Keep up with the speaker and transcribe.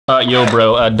Yo,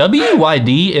 bro,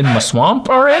 WYD in my swamp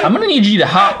already? I'm gonna need you to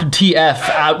hop TF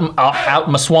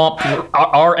out my swamp,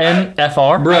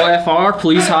 RNFR. Bro, FR,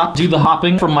 please hop. Do the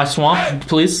hopping from my swamp,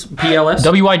 please, PLS.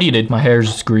 WYD did. My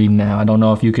hair's green now. I don't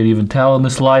know if you could even tell in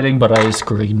this lighting, but it's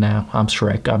green now. I'm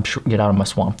Shrek. Get out of my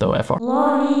swamp, though, FR.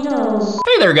 Lonniedos.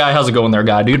 Hey there, guy. How's it going there,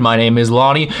 guy? Dude, my name is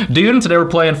Lonnie. Dude, and today we're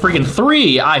playing freaking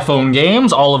 3 iPhone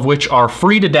games, all of which are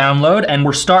free to download, and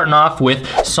we're starting off with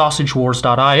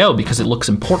sausagewars.io because it looks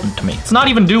important to me. It's not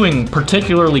even doing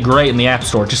particularly great in the App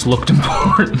Store. It just looked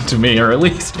important to me, or at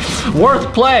least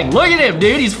worth playing. Look at him,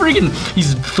 dude. He's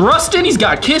thrusting. He's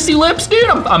got kissy lips, dude.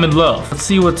 I'm in love. Let's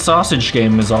see what sausage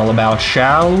game is all about,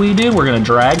 shall we, dude? We're gonna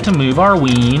drag to move our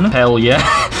ween. Hell yeah.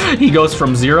 He goes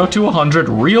from 0 to 100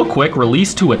 real quick.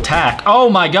 Release to attack. Oh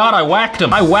my god, I whacked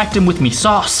him. I whacked him with me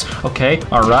sauce. Okay,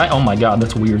 all right. Oh my god,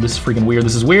 that's weird. This is freaking weird.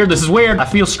 This is weird. This is weird. I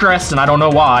feel stressed and I don't know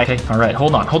why. Okay, all right,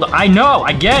 hold on. I know,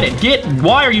 I get it.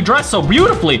 Why are you dressed so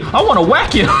beautifully? I want to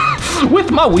whack you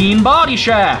with my ween body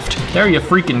shaft. There you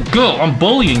freaking go. I'm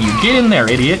bullying you. Get in there,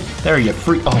 idiot. There you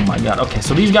oh my god. Okay,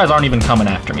 so these guys aren't even coming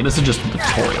after me. This is just a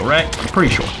tutorial, right?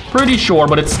 Pretty sure,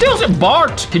 but it's still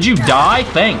Bart. Could you die?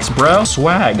 Thanks, bro.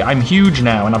 Swag. I'm huge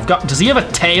now, and does he have a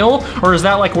tail? Or is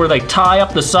that like where they tie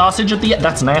up the sausage at the end?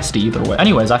 That's nasty either way.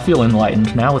 Anyways, I feel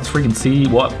enlightened. Now let's freaking see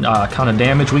what kind of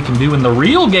damage we can do in the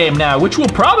real game now, which will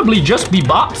probably just be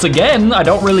bops again. I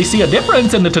don't really see a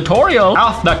difference in the tutorial.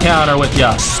 Off the counter with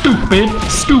ya,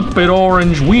 stupid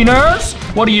orange wieners.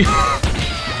 What do you...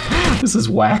 This is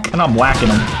whack, and I'm whacking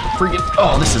them. Freaking,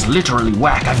 oh, this is literally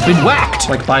whack. I've been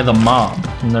whacked, like by the mob.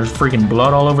 And there's freaking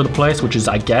blood all over the place, which is,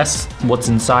 I guess, what's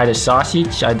inside a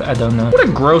sausage. I don't know. What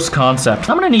a gross concept.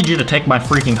 I'm gonna need you to take my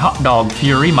freaking hot dog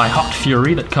fury, my hot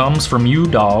fury that comes from you,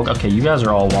 dog. Okay, you guys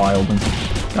are all wild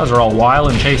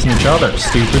and chasing each other,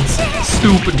 stupids.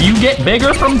 Stupid. Do you get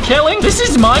bigger from killing? This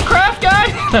is Minecraft, guy?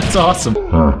 That's awesome.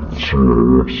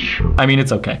 I mean,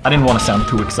 it's okay. I didn't want to sound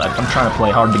too excited. I'm trying to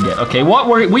play hard to get. Okay,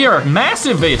 we are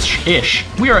massive-ish.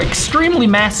 We are extremely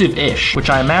massive-ish, which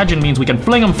I imagine means we can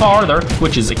fling them farther,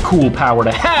 which is a cool power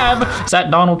to have. Is that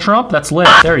Donald Trump? That's lit.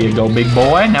 There you go, big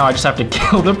boy. Now I just have to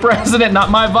kill the president, not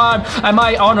my vibe. Am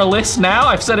I on a list now?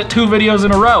 I've said it 2 videos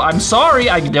in a row. I'm sorry,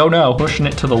 I don't know. Pushing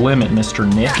it to the limit, Mr.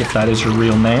 Nick, if that is your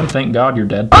real name. Thank God you're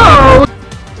dead. Oh!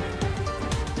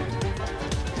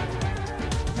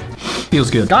 Feels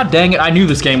good. God dang it, I knew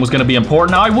this game was gonna be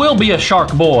important. Now I will be a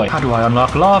shark boy. How do I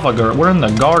unlock lava girl? We're in the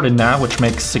garden now, which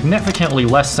makes significantly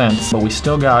less sense, but we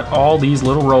still got all these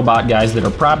little robot guys that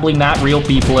are probably not real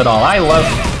people at all. I love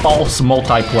false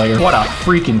multiplayer. What a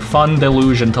freaking fun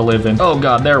delusion to live in. Oh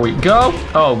god, there we go.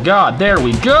 Oh god, there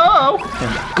we go. There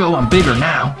we go, I'm bigger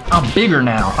now. I'm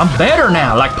better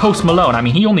now, like Post Malone. I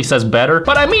mean, he only says better,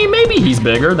 but I mean, maybe he's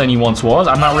bigger than he once was.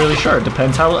 I'm not really sure. It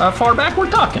depends how far back we're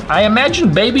talking. I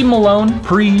imagine baby Malone,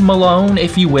 pre-Malone,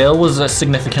 if you will, was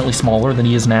significantly smaller than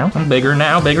he is now. I'm bigger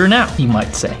now, you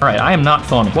might say. All right, I am not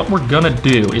funny. What we're gonna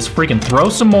do is freaking throw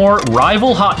some more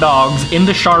rival hot dogs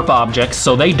into sharp objects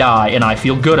so they die, and I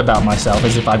feel good about myself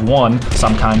as if I've won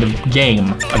some kind of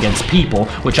game against people,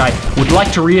 which I would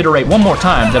like to reiterate one more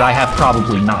time that I have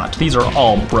probably not. These are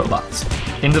all robots.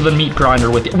 Into the meat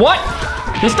grinder with it. What?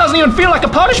 This doesn't even feel like a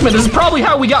punishment. This is probably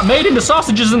how we got made into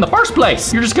sausages in the first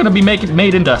place. You're just gonna be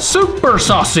made into super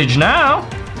sausage now.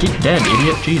 Get dead,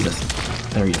 idiot. Jesus.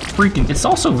 There you freaking, it's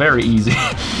also very easy.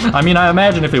 I mean, I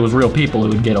imagine if it was real people, it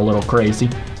would get a little crazy.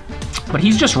 But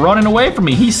he's just running away from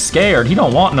me. He's scared. He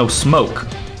don't want no smoke.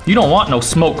 You don't want no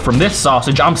smoke from this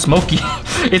sausage. I'm smoky.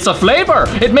 It's a flavor.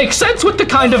 It makes sense with the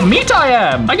kind of meat I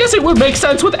am. I guess it would make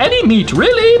sense with any meat,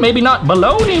 really. Maybe not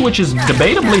bologna, which is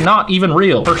debatably not even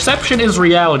real. Perception is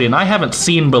reality, and I haven't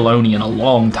seen bologna in a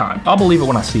long time. I'll believe it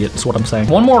when I see it, is what I'm saying.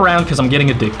 One more round, because I'm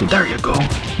getting addicted. There you go,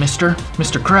 Mr.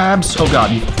 Krabs. Oh God,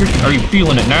 are you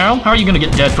feeling it now? How are you gonna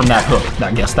get dead from that hook?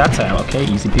 I guess that's how. Okay,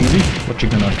 easy peasy. What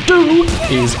you're gonna do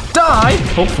is die,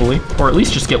 hopefully, or at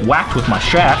least just get whacked with my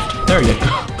shaft. There you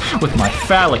go. With my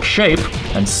phallic shape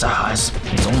and size.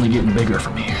 It's only getting bigger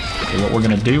from here. Okay, what we're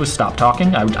gonna do is stop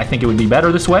talking. I think it would be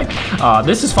better this way.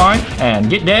 This is fine, and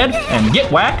get dead, and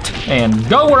get whacked, and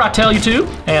go where I tell you to,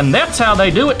 and that's how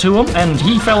they do it to him, and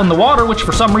he fell in the water, which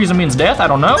for some reason means death, I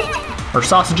don't know. Or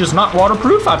sausage is not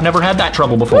waterproof, I've never had that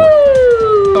trouble before.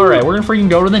 All right, we're gonna freaking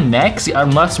go to the next,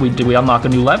 unless we unlock a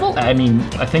new level? I mean,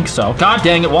 I think so. God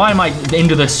dang it, why am I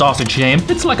into this sausage game?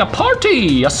 It's like a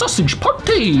party, a sausage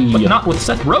party, but not with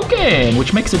Seth Rogen,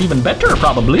 which makes it even better,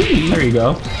 probably. There you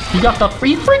go. You got the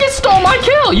free friggin' stole my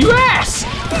kill, you ass!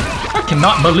 I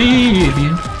cannot believe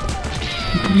you.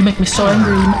 You make me so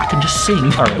angry, I can just sing.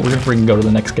 All right, we're gonna freaking go to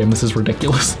the next game. This is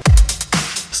ridiculous.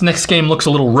 This next game looks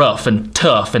a little rough and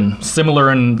tough and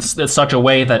similar in such a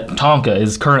way that Tonka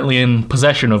is currently in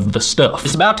possession of the stuff.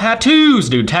 It's about tattoos,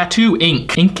 dude. Tattoo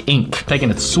ink. Ink. Taking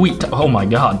it sweet. Oh my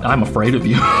God, I'm afraid of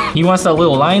you. He wants a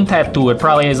little line tattoo. It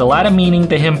probably has a lot of meaning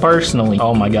to him personally.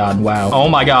 Oh my God, wow. Oh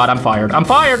my God, I'm fired. I'm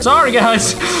fired. Sorry,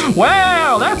 guys.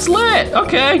 Wow, that's lit.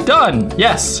 Okay, done.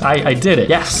 Yes, I did it.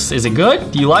 Yes, is it good?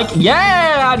 Do you like it?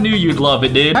 Yeah, I knew you'd love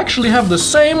it, dude. I actually have the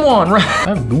same one. I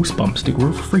have goosebumps, dude. We're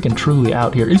freaking truly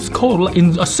out here. It's cold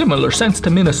in a similar sense to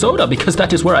Minnesota because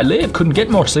that is where I live. Couldn't get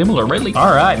more similar, really.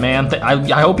 All right, man.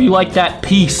 I hope you like that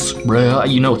piece, bro.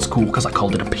 You know it's cool because I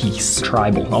called it a piece.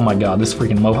 Tribal. Oh my God, this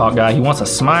freaking Mohawk guy. He wants a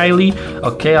smiley.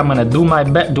 Okay, I'm gonna do my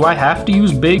best. Do I have to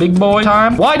use big boy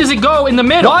time? Why does it go in the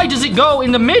middle? Why does it go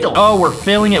in the middle? Oh, we're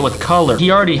filling it with color.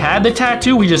 He already had the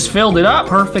tattoo. We just filled it up.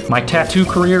 Perfect. My tattoo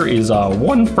career is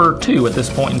 1 for 2 at this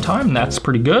point in time. That's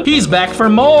pretty good. He's back for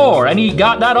more, and he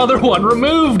got that other one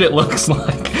removed, it looks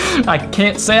like. I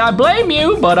can't say I blame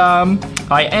you, but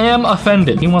I am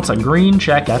offended. He wants a green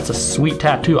check. That's a sweet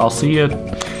tattoo. I'll see you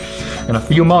in a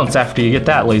few months after you get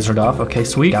that lasered off. Okay,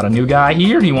 sweet. Got a new guy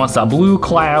here. He wants a blue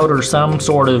cloud or some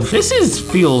sort of...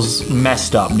 feels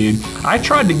messed up, dude. I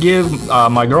tried to give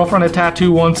my girlfriend a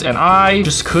tattoo once, and I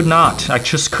just could not.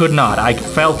 I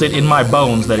felt it in my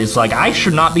bones that it's like, I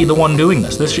should not be the one doing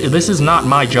this. This is not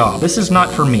my job. This is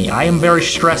not for me. I am very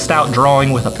stressed out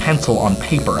drawing with a pencil on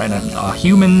paper, and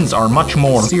humans are much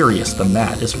more serious than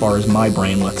that as far as my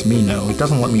brain lets me know. It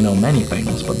doesn't let me know many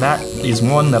things, but that is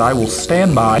one that I will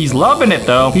stand by. He's loving it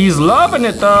though. He's loving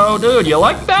it though. Dude, you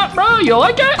like that, bro? You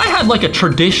like it? I had like a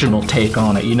traditional take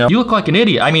on it, you know? You look like an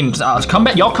idiot. I mean, come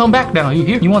back. Y'all come back now. You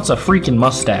hear? He wants a freaking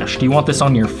mustache. Do you want this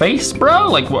on your face, bro?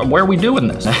 Like, where are we doing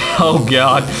this? Oh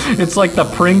God. It's like the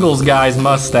Pringles guy's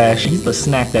mustache. He's the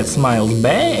snack that smiles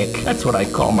back. That's what I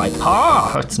call my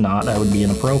paw. It's not. That would be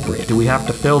inappropriate. Do we have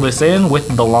to fill this in with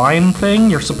the line thing?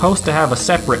 You're supposed to have a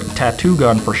separate tattoo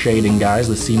gun for shading, guys.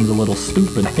 This seems a little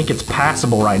stupid. I think it's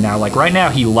passable right now. Like, right now,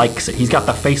 he likes it. He's got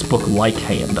the Facebook like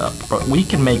hand up, but we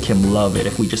can make him love it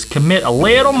if we just commit a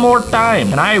little more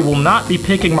time. And I will not be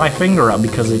picking my finger up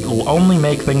because it will only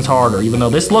make things harder, even though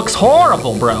this looks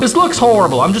horrible, bro. This looks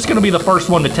horrible. I'm just gonna be the first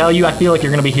one to tell you. I feel like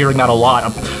you're gonna be hearing that a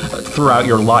lot throughout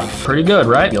your life. Pretty good,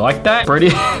 right? You like that? Pretty.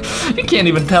 You can't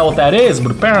even tell what that is,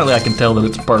 but apparently I can tell that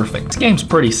it's perfect. This game's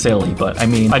pretty silly, but I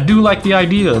mean, I do like the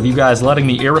idea of you guys letting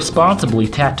me irresponsibly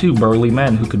tattoo burly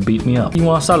men who could beat me up. He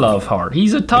wants a love heart.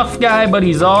 He's a tough guy, but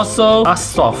he's also a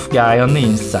soft guy on the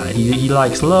inside. He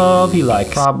likes love. He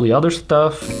likes probably other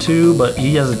stuff too, but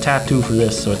he has a tattoo for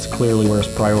this, so it's clearly where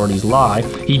his priorities lie.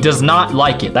 He does not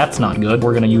like it. That's not good.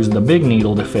 We're gonna use the big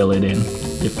needle to fill it in,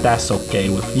 if that's okay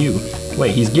with you.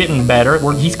 Wait, he's getting better.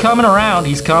 He's coming around.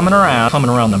 He's coming around. Coming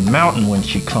around the mountain when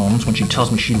she comes, when she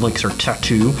tells me she likes her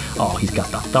tattoo. Oh, he's got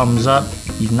the thumbs up.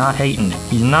 He's not hating it.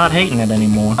 He's not hating it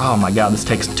anymore. Oh my God, this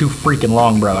takes too freaking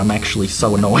long, bro. I'm actually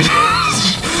so annoyed.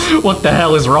 What the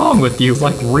hell is wrong with you? It's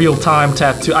like real-time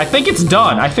tattoo. I think it's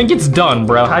done. I think it's done,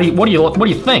 bro. What do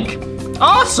you think?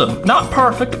 Awesome. Not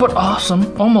perfect, but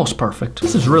awesome. Almost perfect.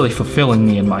 This is really fulfilling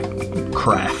me in my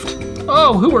craft.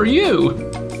 Oh, who are you?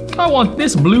 I want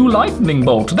this blue lightning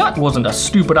bolt. That wasn't a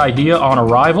stupid idea on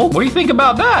arrival. What do you think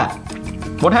about that?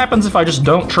 What happens if I just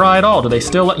don't try at all? Do they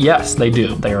still? Yes, they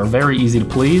do. They are very easy to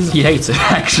please. He hates it,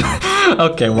 actually.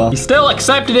 Okay, well, he still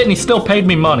accepted it and he still paid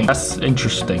me money. That's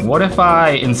interesting. What if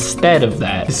I, instead of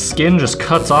that, his skin just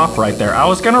cuts off right there? I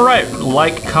was gonna write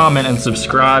like, comment, and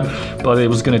subscribe, but it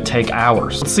was gonna take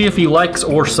hours. Let's see if he likes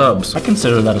or subs. I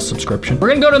consider that a subscription. We're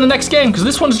gonna go to the next game because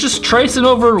this one's just tracing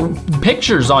over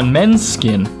pictures on men's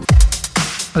skin.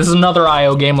 This is another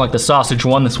IO game like the sausage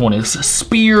one. This one is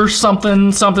spear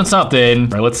something, something, something. All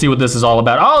right, let's see what this is all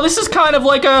about. Oh, this is kind of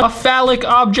like a phallic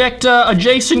object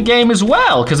adjacent game as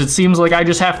well, because it seems like I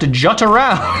just have to jut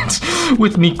around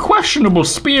with me questionable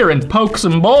spear and poke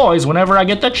some boys whenever I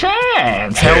get the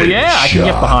chance. Hell yeah, I can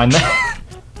get behind that.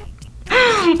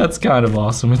 That's kind of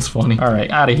awesome. It's funny. All right,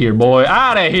 out of here, boy.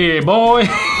 Out of here, boy.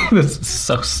 This is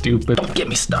so stupid. Don't get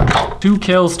me stuck. 2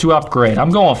 kills to upgrade. I'm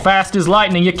going fast as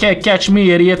lightning. You can't catch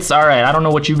me, idiots. All right, I don't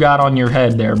know what you got on your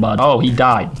head there, bud. Oh, he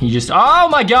died. He just, oh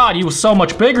my God, he was so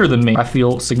much bigger than me. I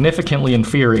feel significantly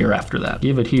inferior after that.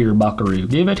 Give it here, buckaroo.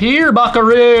 Give it here,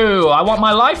 buckaroo. I want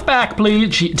my life back,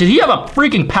 please. Did he have a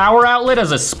freaking power outlet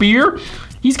as a spear?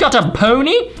 He's got a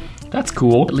pony? That's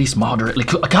cool. At least moderately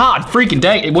cool. God, freaking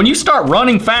dang. When you start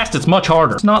running fast, it's much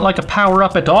harder. It's not like a power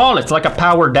up at all. It's like a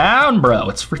power down, bro.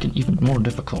 It's freaking even more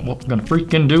difficult. What we're gonna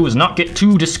freaking do is not get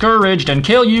too discouraged and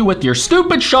kill you with your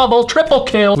stupid shovel. Triple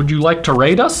kill. Would you like to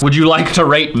raid us? Would you like to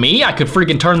rate me? I could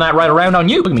freaking turn that right around on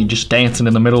you. Look at me just dancing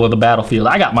in the middle of the battlefield.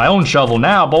 I got my own shovel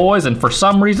now, boys, and for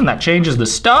some reason that changes the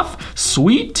stuff.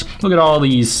 Sweet. Look at all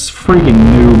these freaking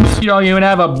noobs. You don't even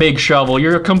have a big shovel.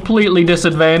 You're completely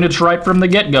disadvantaged right from the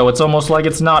get-go. It's almost like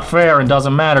it's not fair and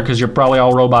doesn't matter because you're probably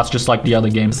all robots just like the other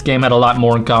games. This game had a lot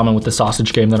more in common with the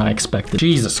sausage game than I expected.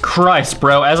 Jesus Christ,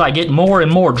 bro. As I get more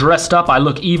and more dressed up, I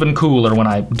look even cooler when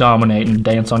I dominate and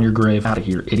dance on your grave. Out of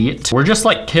here, idiot. We're just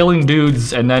like killing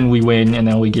dudes and then we win and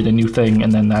then we get a new thing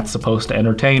and then that's supposed to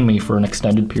entertain me for an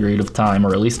extended period of time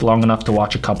or at least long enough to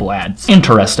watch a couple ads.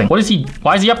 Interesting. Why is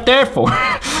he up there for?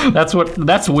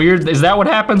 That's weird. Is that what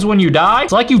happens when you die?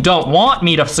 It's like you don't want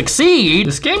me to succeed.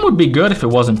 This game would be good if it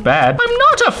wasn't bad. I'm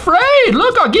not afraid.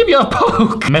 Look, I'll give you a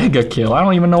poke. Mega kill. I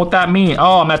don't even know what that means.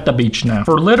 Oh, I'm at the beach now.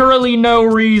 For literally no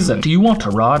reason. Do you want to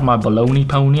ride my baloney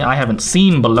pony? I haven't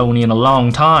seen baloney in a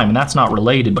long time, and that's not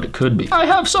related, but it could be. I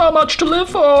have so much to live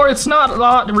for. It's not a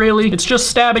lot, really. It's just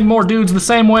stabbing more dudes the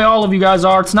same way all of you guys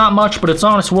are. It's not much, but it's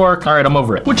honest work. All right, I'm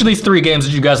over it. Which of these 3 games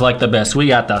did you guys like the best? We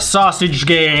got the sausage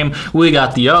game. We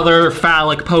got the other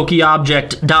phallic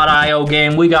pokeobject.io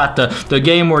game. We got the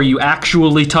game where you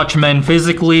actually touch men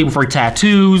physically for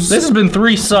tattoos. This has been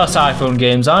 3 sus iPhone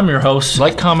games. I'm your host.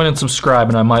 Like, comment, and subscribe,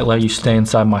 and I might let you stay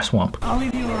inside my swamp. I'll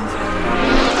leave you alone.